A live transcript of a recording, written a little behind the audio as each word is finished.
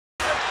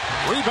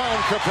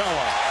Rebound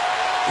Capella.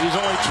 He's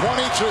only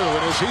 22,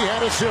 and as he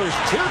had a series,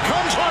 here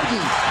comes Harden.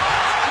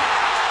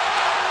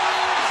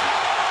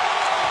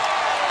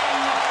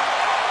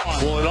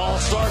 Well, it all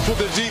starts with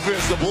the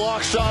defense. The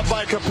block shot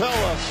by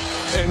Capella,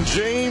 and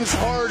James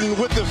Harden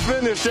with the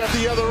finish at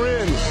the other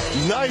end.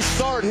 Nice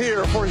start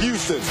here for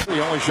Houston. He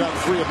only shot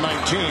 3 of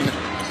 19.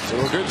 So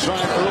a good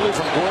sign early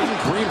from Gordon.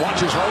 Green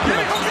watches Harden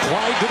and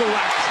wide to the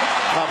rack.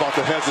 How about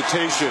the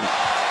hesitation?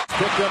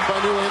 Picked up by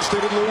new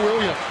instated Lou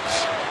Williams.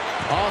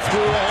 Off to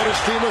a head of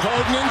steam with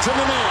Harden into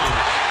the name.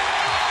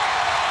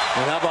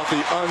 And how about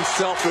the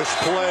unselfish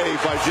play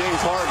by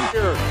James Harden?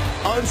 Here,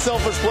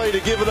 unselfish play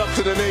to give it up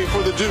to the name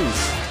for the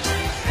deuce.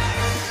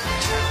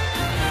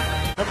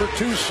 Number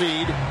 2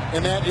 seed,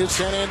 and that is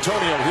San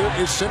Antonio. Here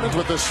is Simmons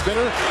with the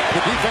spinner.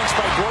 The defense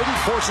by Gordon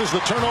forces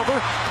the turnover,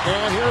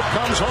 and here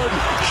comes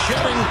Harden.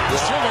 Shedding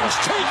Simmons,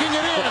 taking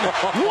it in.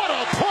 What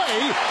a play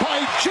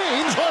by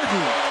James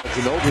Harden.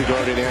 Ginobili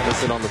guarding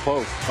Anderson on the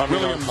post.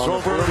 Williams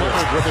over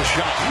Leonard with a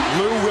shot.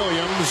 Lou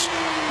Williams,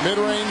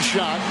 mid-range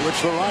shot, which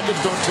the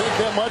Rockets don't take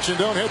that much and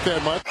don't hit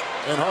that much.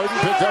 And Harden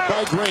picked up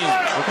by Green.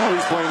 Look how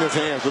he's playing his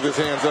hands with his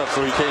hands up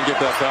so he can't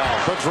get that foul.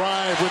 The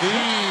drive with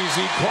ease.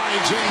 He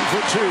glides in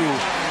for 2.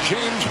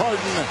 James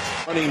Harden.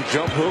 Running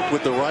jump hook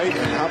with the right.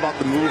 And how about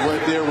the move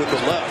right there with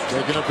the left?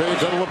 Taking a page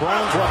out of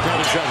LeBron's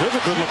left-handed shot. Here's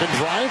a good-looking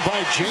drive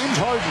by James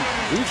Harden.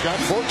 He's got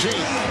 14.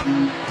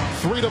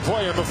 3 to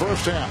play in the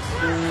first half.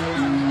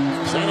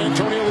 San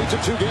Antonio leads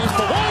it 2 games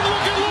to 1.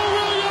 Look at Lou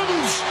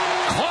Williams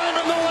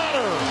climbing the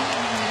ladder.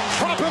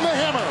 Dropping the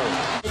hammer.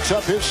 Picks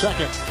up his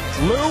second.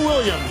 Lou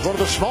Williams, one of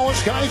the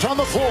smallest guys on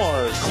the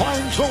floor,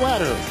 climbs the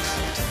ladder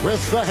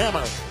with the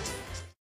hammer.